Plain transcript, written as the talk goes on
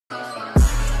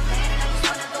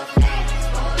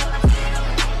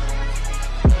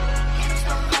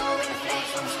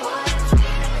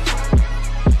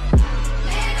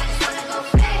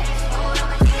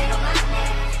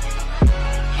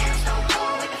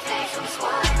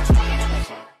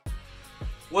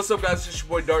What's up, guys? It's your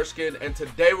boy Darkskin, and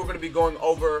today we're going to be going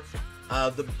over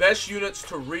the best units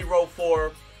to reroll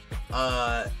for.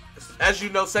 As you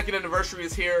know, second anniversary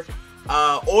is here,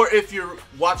 or if you're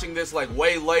watching this like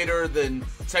way later, then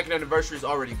second anniversary is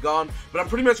already gone. But I'm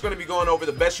pretty much going to be going over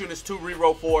the best units to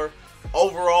reroll for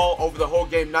overall over the whole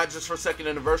game, not just for second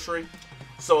anniversary.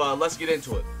 So let's get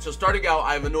into it. So starting out,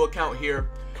 I have a new account here.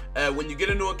 When you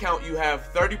get a new account, you have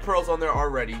 30 pearls on there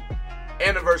already.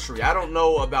 Anniversary, I don't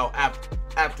know about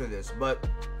after this, but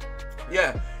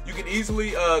yeah, you can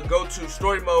easily go to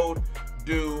story mode,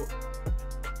 do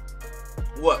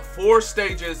 4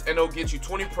 stages, and it'll get you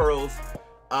 20 pearls,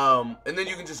 and then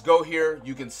you can just go here,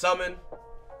 you can summon.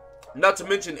 Not to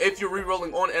mention, if you're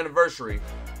re-rolling on anniversary,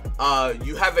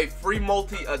 you have a free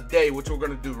multi a day, which we're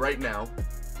gonna do right now.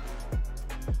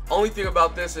 Only thing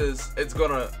about this is it's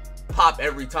gonna pop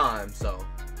every time, so,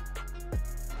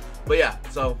 but yeah,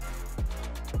 so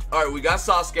alright, we got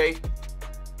Sasuke.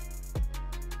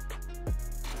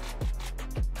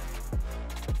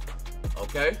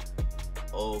 Okay.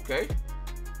 Okay.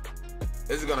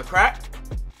 Is it gonna crack?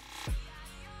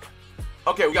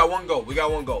 Okay, we got 1 gold. We got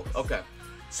 1 gold. Okay.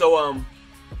 So,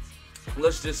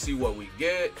 let's just see what we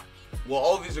get. Well,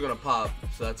 all of these are gonna pop,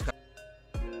 so that's kind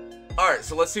of... Alright,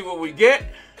 so let's see what we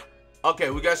get. Okay,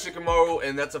 we got Shikamaru,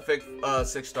 and that's a fake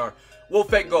 6-star. Well,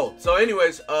 fake gold. So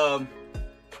anyways,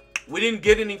 we didn't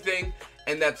get anything,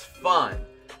 and that's fine.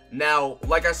 Now,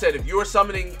 like I said, if you are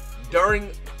summoning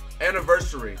during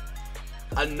anniversary,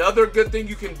 another good thing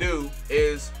you can do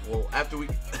is, well, after we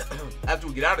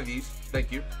get out of these,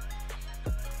 thank you.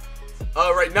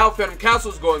 Right now, Phantom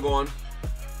Castle is going on,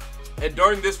 and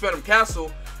during this Phantom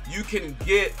Castle, you can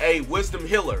get a Wisdom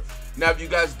Healer. Now, if you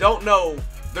guys don't know,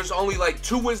 there's only like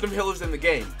 2 Wisdom Healers in the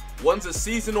game. One's a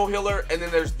seasonal healer, and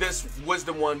then there's this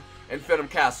Wisdom one in Phantom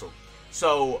Castle.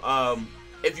 So,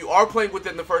 if you are playing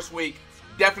within the first week,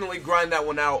 definitely grind that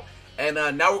one out. And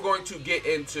now we're going to get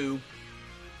into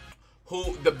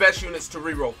who the best units to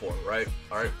reroll for, right?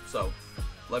 Alright, so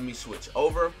let me switch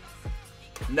over.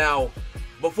 Now,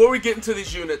 before we get into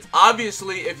these units,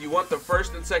 obviously, if you want the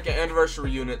first and second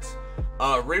anniversary units,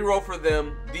 reroll for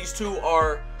them. These two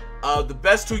are the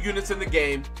best 2 units in the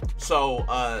game. So,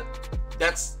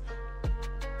 that's,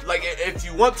 like, if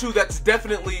you want to, that's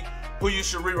definitely who you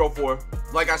should reroll for.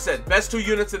 Like I said, best 2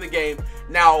 units in the game.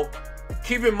 Now,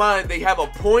 keep in mind, they have a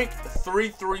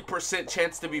 0.33%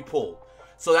 chance to be pulled.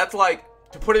 So that's like,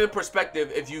 to put it in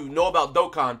perspective, if you know about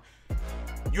Dokkan,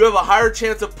 you have a higher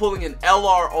chance of pulling an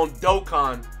LR on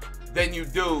Dokkan than you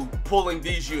do pulling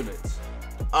these units.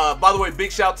 By the way,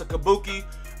 big shout out to Kabuki.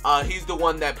 He's the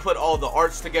one that put all the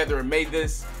arts together and made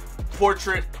this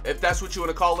portrait, if that's what you want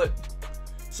to call it.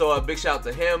 So big shout out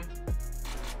to him.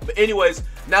 But anyways,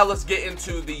 now let's get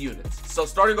into the units. So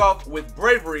starting off with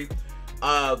Bravery,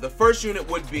 the first unit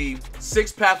would be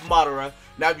 6-Path Madara.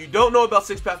 Now, if you don't know about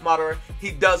 6-Path Madara, he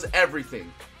does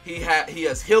everything. He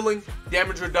has healing,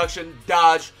 damage reduction,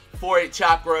 dodge, 4-8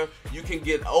 chakra. You can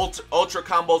get ultra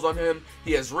combos on him.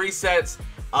 He has resets.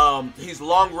 He's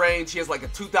long range. He has like a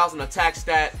 2000 attack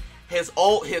stat. His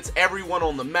ult hits everyone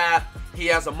on the map. He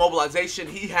has a mobilization.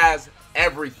 He has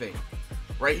everything.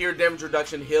 Right here, damage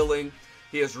reduction, healing.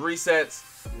 He has resets,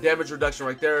 damage reduction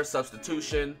right there,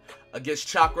 substitution, gets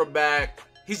chakra back.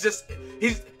 He's just,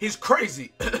 he's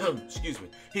crazy. Excuse me.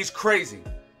 He's crazy.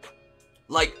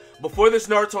 Like, before this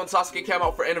Naruto and Sasuke came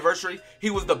out for anniversary, he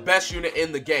was the best unit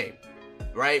in the game,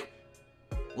 right?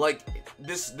 Like,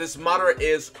 this Madara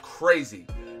is crazy.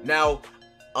 Now,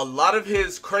 a lot of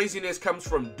his craziness comes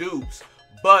from dupes,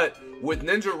 but with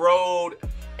Ninja Road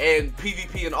and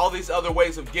PvP and all these other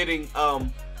ways of getting,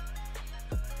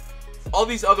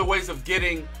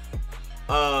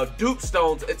 dupe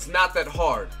stones, it's not that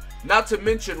hard. Not to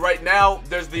mention, right now,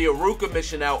 there's the Aruka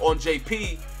mission out on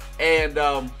JP,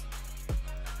 and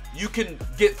you can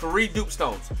get 3 dupe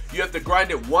stones. You have to grind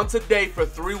it once a day for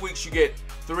 3 weeks, you get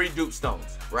 3 dupe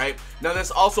stones, right? Now, this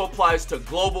also applies to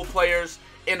global players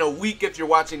in a week if you're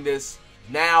watching this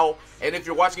now, and if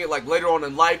you're watching it like later on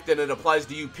in life, then it applies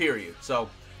to you, period. So,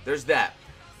 there's that.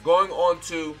 Going on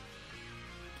to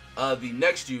the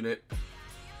next unit,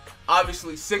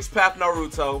 obviously 6-Path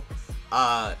Naruto.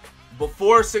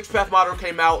 Before 6-Path Madara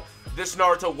came out, this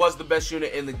Naruto was the best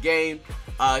unit in the game.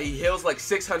 He heals like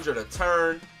 600 a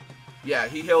turn. Yeah,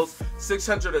 he heals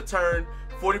 600 a turn,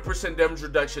 40% damage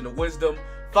reduction to wisdom,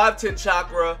 510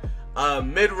 chakra,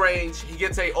 mid-range. He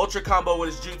gets a ultra combo with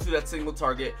his jutsu that's single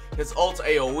target. His ult's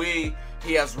AoE.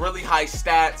 He has really high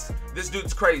stats. This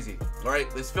dude's crazy,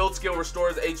 alright? His field skill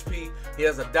restores HP. He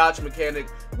has a dodge mechanic,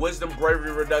 wisdom,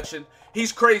 bravery reduction.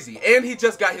 He's crazy, and he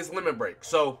just got his limit break.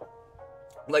 So,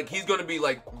 like, he's gonna be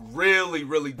like really,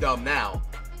 really dumb now.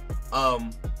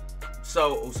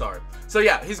 So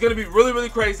yeah, he's gonna be really, really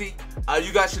crazy.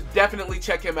 You guys should definitely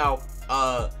check him out.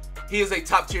 He is a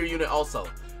top tier unit also.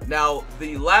 Now,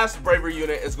 the last bravery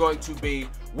unit is going to be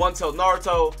One-Tailed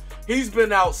Naruto. He's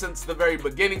been out since the very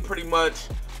beginning, pretty much.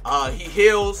 He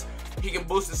heals. He can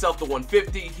boost himself to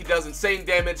 150. He does insane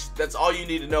damage. That's all you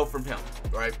need to know from him,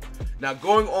 right? Now,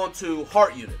 going on to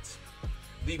heart units.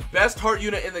 The best heart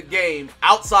unit in the game,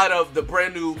 outside of the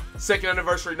brand new 2nd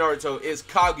anniversary Naruto, is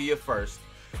Kaguya first.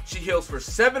 She heals for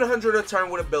 700 a turn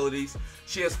with abilities.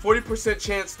 She has 40%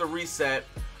 chance to reset.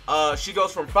 She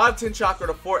goes from 510 chakra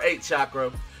to 48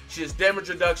 chakra. She has damage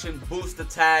reduction, boost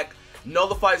attack,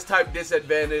 nullifies type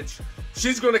disadvantage.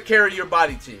 She's going to carry your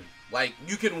body team. Like,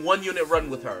 you can one unit run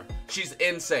with her. She's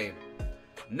insane.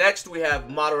 Next, we have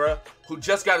Madara, who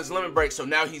just got his limit break, so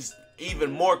now he's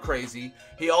even more crazy.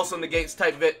 He also negates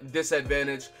type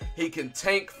disadvantage. He can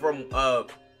tank from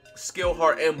skill,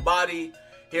 heart, and body.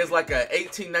 He has like a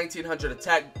 1900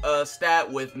 attack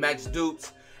stat with max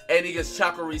dupes, and he gets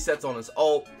chakra resets on his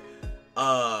ult.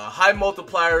 High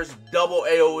multipliers, double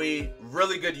AoE,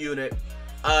 really good unit.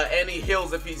 And he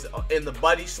heals if he's in the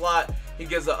buddy slot. He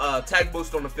gives a attack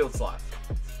boost on the field slot.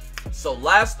 So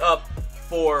last up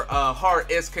for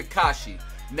heart is Kakashi.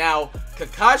 Now,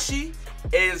 Kakashi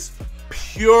is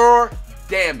pure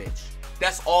damage.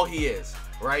 That's all he is,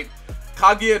 right?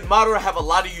 Kaguya and Madara have a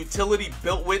lot of utility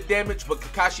built with damage, but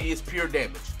Kakashi is pure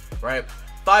damage, right?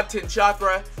 510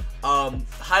 chakra,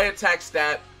 high attack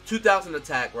stat, 2000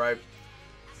 attack, right?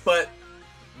 But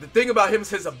the thing about him is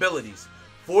his abilities.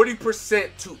 40%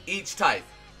 to each type.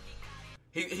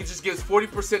 He just gives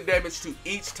 40% damage to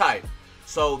each type.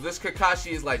 So this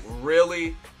Kakashi is like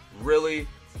really, really,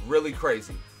 really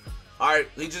crazy. Alright,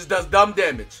 he just does dumb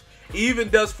damage. He even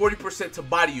does 40% to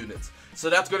body units. So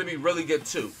that's going to be really good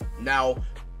too. Now,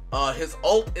 his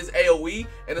ult is AoE,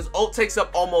 and his ult takes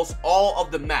up almost all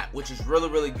of the map, which is really,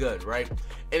 really good, right?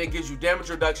 And it gives you damage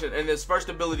reduction, and his first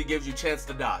ability gives you chance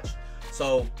to dodge.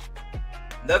 So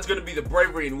that's going to be the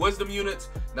bravery and wisdom units.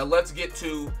 Now let's get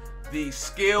to the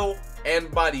skill and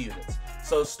body units.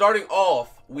 So starting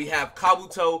off, we have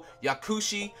Kabuto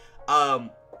Yakushi.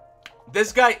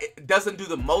 This guy doesn't do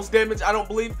the most damage, I don't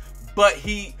believe, but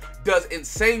he does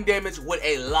insane damage with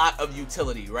a lot of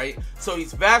utility, right? So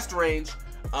he's vast range,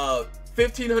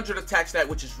 1500 attack stat,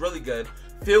 which is really good.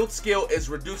 Field skill is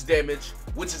reduced damage,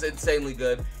 which is insanely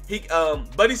good. He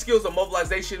buddy skills are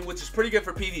mobilization, which is pretty good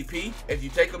for PvP if you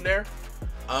take him there.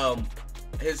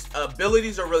 His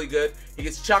abilities are really good. He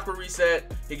gets chakra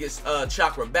reset, he gets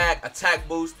chakra back, attack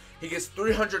boost, he gets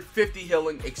 350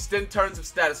 healing, extend turns of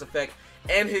status effect,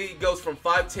 and he goes from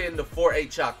 510 to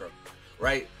 48 chakra,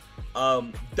 right?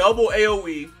 Double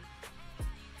AoE.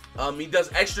 He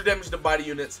does extra damage to body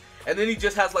units, and then he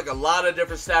just has like a lot of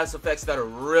different status effects that are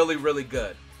really, really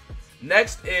good.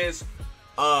 Next is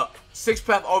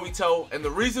 6-path Obito, and the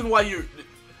reason why you're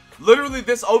literally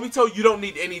this Obito, you don't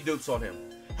need any dupes on him.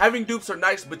 Having dupes are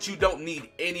nice, but you don't need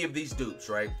any of these dupes,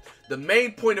 right? The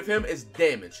main point of him is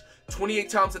damage. 28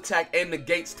 times attack and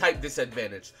negates type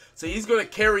disadvantage. So he's going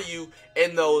to carry you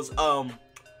in those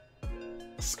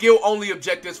skill only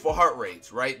objectives for heart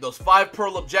rates, right? Those 5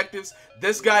 pearl objectives.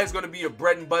 This guy is going to be your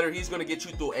bread and butter. He's going to get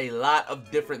you through a lot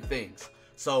of different things.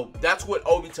 So that's what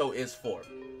Obito is for.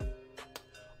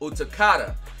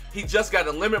 Utakata. He just got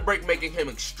a limit break, making him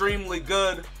extremely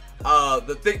good.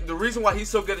 The reason why he's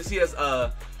so good is he has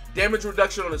damage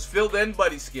reduction on his field and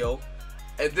buddy skill,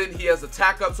 and then he has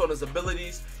attack ups on his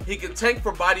abilities. He can tank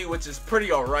for body, which is pretty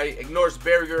alright, ignores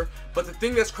barrier, but the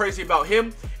thing that's crazy about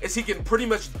him is he can pretty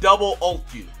much double ult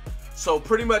you. So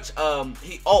pretty much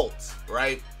he ults,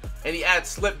 right, and he adds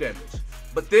slip damage,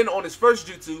 but then on his first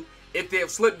jutsu, if they have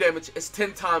slip damage, it's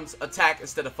 10 times attack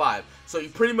instead of 5, so he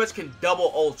pretty much can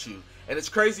double ult you. And it's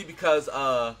crazy because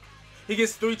he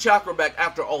gets 3 chakra back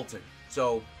after ulting.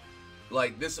 So,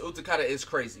 like, this Utakata is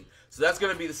crazy. So that's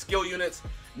going to be the skill units.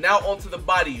 Now onto the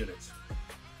body units.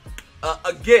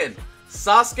 Again,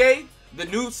 Sasuke, the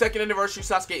new 2nd anniversary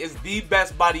Sasuke, is the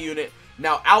best body unit.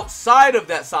 Now, outside of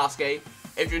that Sasuke,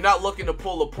 if you're not looking to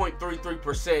pull a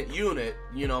 0.33% unit,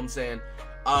 you know what I'm saying,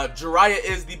 Jiraiya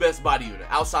is the best body unit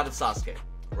outside of Sasuke,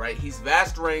 right? He's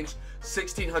vast range,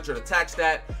 1600 attack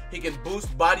stat. He can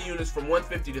boost body units from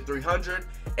 150 to 300,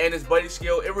 and his buddy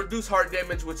skill, it reduces heart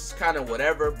damage, which is kind of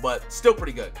whatever, but still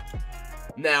pretty good.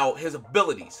 Now, his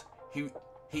abilities. He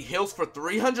heals for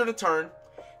 300 a turn.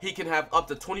 He can have up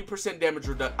to 20% damage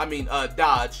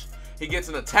dodge. He gets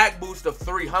an attack boost of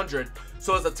 300,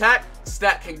 so his attack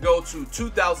stat can go to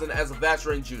 2000 as a vast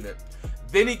range unit.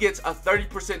 Then he gets a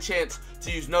 30% chance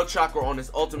to use no chakra on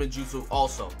his ultimate jutsu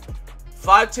also.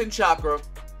 510 chakra,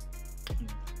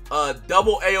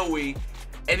 double AoE,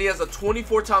 and he has a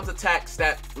 24 times attack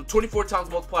stat, 24 times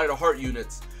multiplier to heart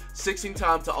units, 16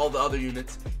 times to all the other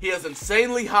units. He has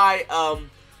insanely high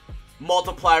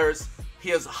multipliers. He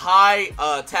has high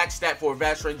attack stat for a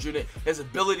vast range unit. His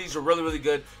abilities are really, really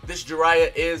good. This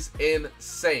Jiraiya is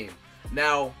insane.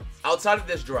 Now, outside of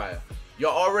this Jiraiya,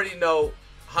 y'all already know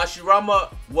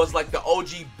Hashirama was like the OG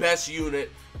best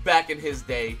unit back in his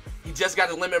day. He just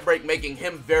got a limit break, making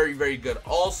him very, very good.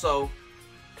 Also,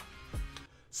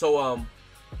 so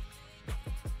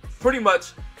pretty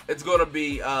much it's gonna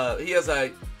be he has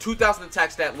a 2000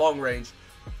 attack stat long range,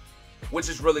 which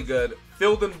is really good.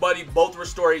 Field and Buddy both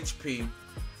restore HP.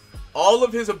 All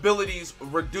of his abilities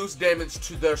reduce damage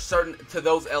to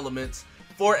those elements.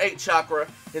 4-8 chakra.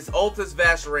 His ult is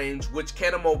vast range, which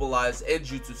can immobilize, and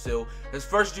jutsu seal. His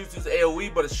first jutsu is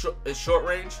AoE, but it's short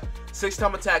range.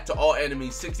 6-time attack to all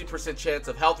enemies, 60% chance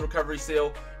of health recovery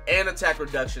seal, and attack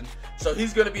reduction. So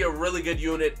he's going to be a really good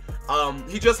unit.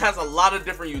 He just has a lot of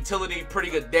different utility, pretty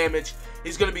good damage.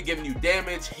 He's going to be giving you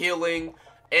damage, healing,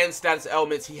 and status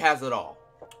elements. He has it all.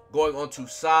 Going on to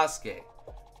Sasuke,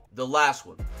 the last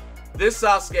one. This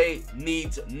Sasuke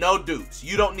needs no dupes.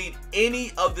 You don't need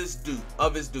any of his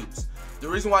dupes. The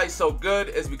reason why he's so good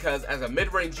is because as a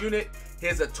mid-range unit, he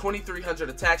has a 2300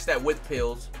 attack stat with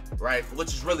pills, right?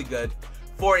 Which is really good.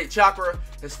 4-8 chakra.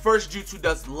 His first jutsu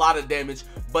does a lot of damage,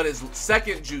 but his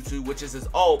second jutsu, which is his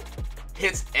ult,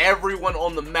 hits everyone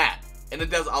on the map, and it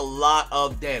does a lot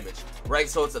of damage, right?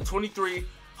 So it's a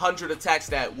 2300 attack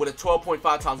stat with a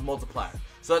 12.5 times multiplier.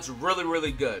 So that's really,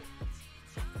 really good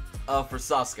for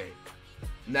Sasuke.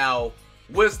 Now,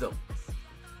 Wisdom.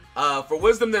 For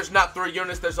Wisdom, there's not 3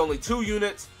 units. There's only 2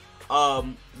 units,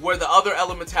 where the other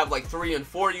elements have like 3 and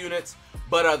 4 units.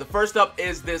 But the first up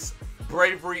is this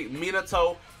Bravery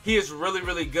Minato. He is really,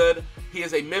 really good. He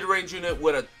is a mid-range unit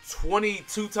with a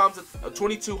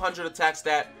 2200 attack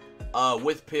stat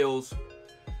with pills.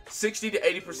 60 to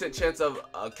 80% chance of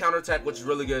counterattack, which is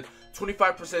really good.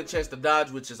 25% chance to dodge,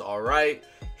 which is alright.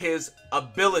 His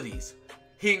abilities.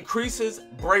 He increases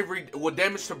bravery with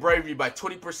damage to bravery by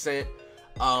 20%.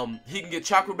 He can get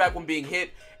chakra back when being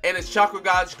hit, and his chakra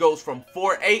dodge goes from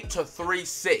 4-8 to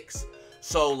 3-6.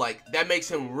 So like that makes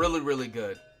him really, really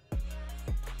good.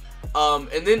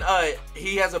 And then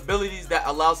he has abilities that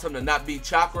allows him to not be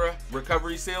chakra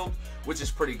recovery sealed, which is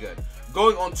pretty good.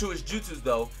 Going on to his jutsus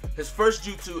though, his first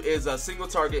jutsu is a single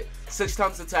target, 6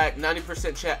 times attack,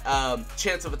 90%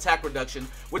 chance of attack reduction,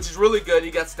 which is really good.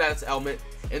 He got status element.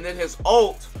 And then his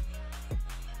ult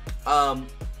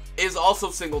is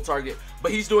also single target,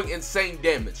 but he's doing insane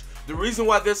damage. The reason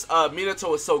why this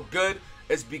Minato is so good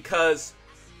is because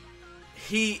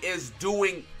he is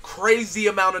doing crazy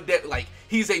amount of damage. Like,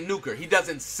 he's a nuker. He does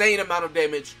insane amount of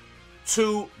damage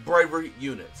to bravery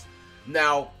units.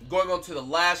 Now, going on to the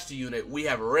last unit, we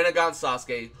have Rinnegan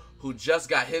Sasuke, who just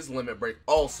got his limit break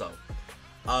also.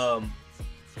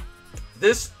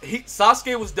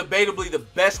 Sasuke was debatably the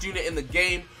best unit in the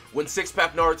game when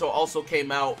 6-pack Naruto also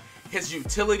came out. His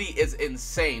utility is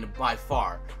insane by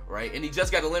far, right? And he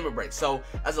just got a limit break. So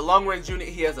as a long range unit,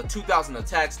 he has a 2000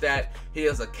 attack stat. He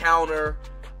has a counter.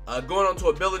 Going on to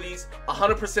abilities,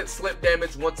 100% slip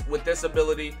damage once with this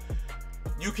ability.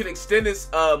 You can extend his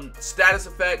status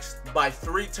effects by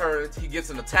 3 turns. He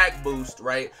gets an attack boost,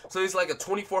 right? So he's like a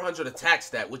 2400 attack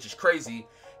stat, which is crazy.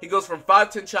 He goes from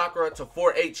 5-10 chakra to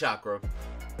 4-8 chakra,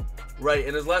 right?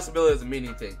 And his last ability is a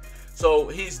meaning thing. So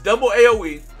he's double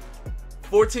AoE,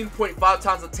 14.5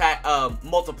 times attack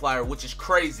multiplier, which is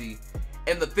crazy.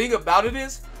 And the thing about it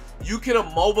is, you can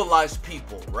immobilize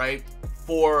people, right,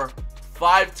 for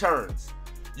 5 turns.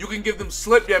 You can give them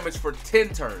slip damage for 10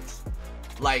 turns.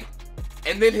 Like,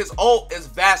 and then his ult is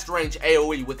vast range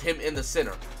AoE with him in the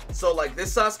center. So like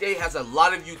this Sasuke has a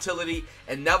lot of utility,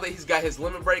 and now that he's got his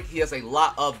limit break, he has a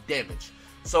lot of damage.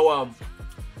 So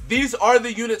these are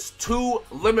the units to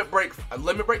limit break.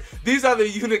 These are the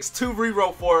units to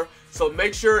reroll for. So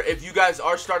make sure if you guys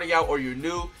are starting out or you're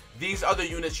new, these are the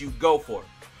units you go for.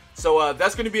 So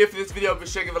that's going to be it for this video. Be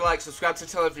sure to give it a like, subscribe to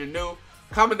the channel if you're new.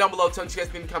 Comment down below, tell me what you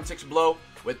guys think in the comment section below.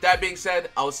 With that being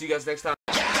said, I will see you guys next time.